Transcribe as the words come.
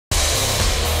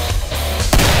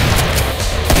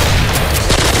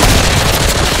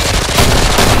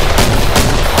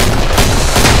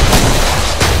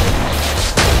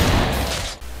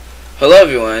Hello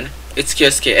everyone, it's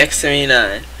Husk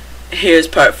X79. Here's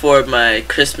part 4 of my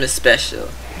Christmas special.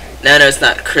 Now I know it's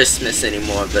not Christmas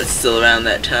anymore, but it's still around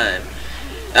that time.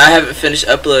 I haven't finished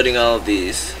uploading all of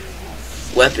these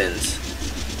weapons.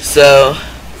 So,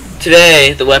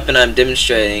 today the weapon I'm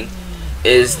demonstrating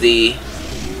is the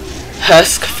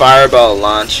Husk Fireball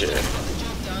Launcher.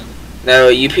 Now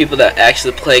you people that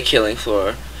actually play Killing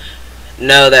Floor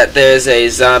know that there's a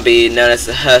zombie known as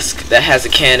the Husk that has a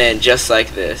cannon just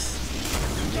like this.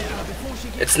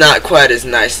 It's not quite as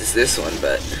nice as this one,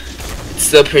 but it's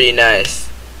still pretty nice.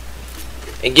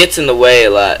 It gets in the way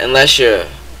a lot, unless you're a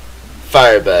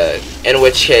firebug, in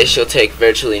which case you'll take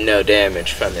virtually no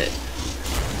damage from it.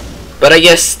 But I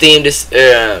guess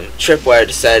Tripwire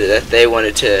decided that they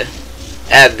wanted to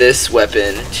add this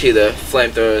weapon to the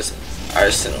flamethrower's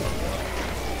arsenal.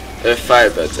 Or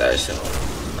firebug's arsenal,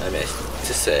 I meant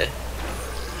to say.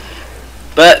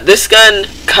 But this gun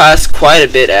costs quite a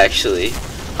bit actually.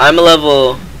 I'm a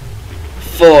level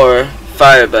 4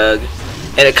 firebug,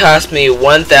 and it cost me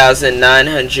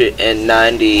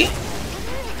 1,990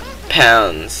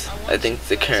 pounds. I think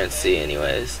the currency,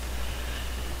 anyways.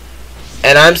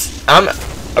 And I'm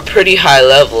a pretty high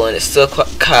level, and it still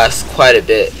costs quite a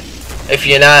bit. If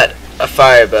you're not a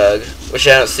firebug, which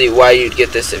I don't see why you'd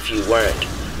get this if you weren't.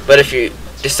 But if you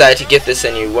decide to get this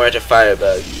and you weren't a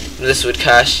firebug, this would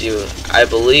cost you, I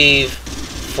believe,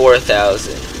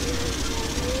 4,000.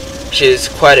 Which is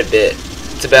quite a bit.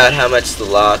 It's about how much the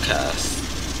law costs.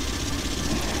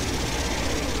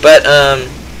 But I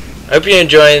hope you're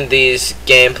enjoying these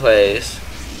gameplays.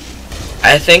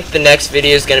 I think the next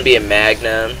video is going to be a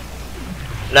Magnum.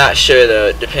 Not sure though,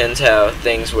 it depends how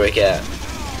things work out.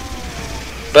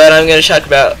 But I'm going to talk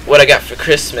about what I got for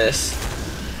Christmas.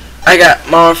 I got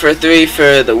Modern Warfare 3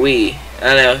 for the Wii.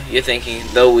 I know, you're thinking,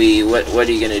 the Wii, what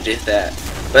are you going to do with that?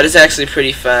 But it's actually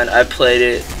pretty fun. I played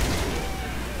it.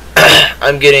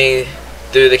 I'm getting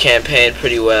through the campaign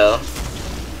pretty well.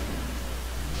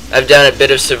 I've done a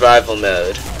bit of survival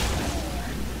mode.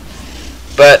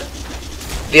 But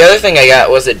the other thing I got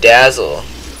was a Dazzle.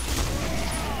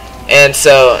 And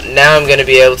so now I'm going to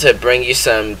be able to bring you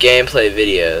some gameplay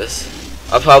videos.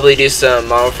 I'll probably do some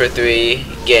Modern Warfare 3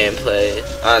 gameplay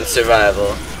on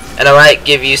survival. And I might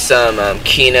give you some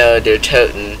Kino der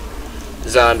Toten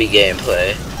zombie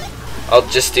gameplay. I'll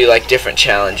just do like different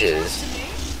challenges.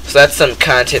 So that's some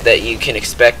content that you can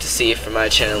expect to see from my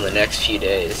channel in the next few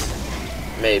days.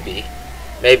 Maybe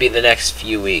the next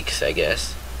few weeks, I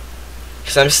guess.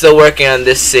 Because I'm still working on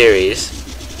this series.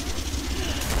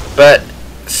 But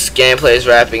this gameplay is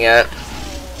wrapping up.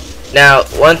 Now,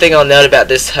 one thing I'll note about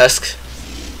this Husk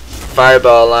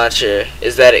Fireball Launcher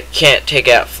is that it can't take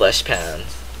out flesh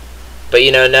pounds. But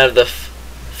you know, none of the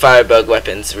firebug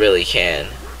weapons really can.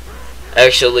 I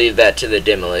actually leave that to the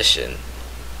demolition.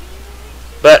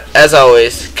 But, as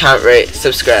always, comment, rate,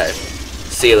 subscribe.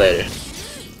 See you later.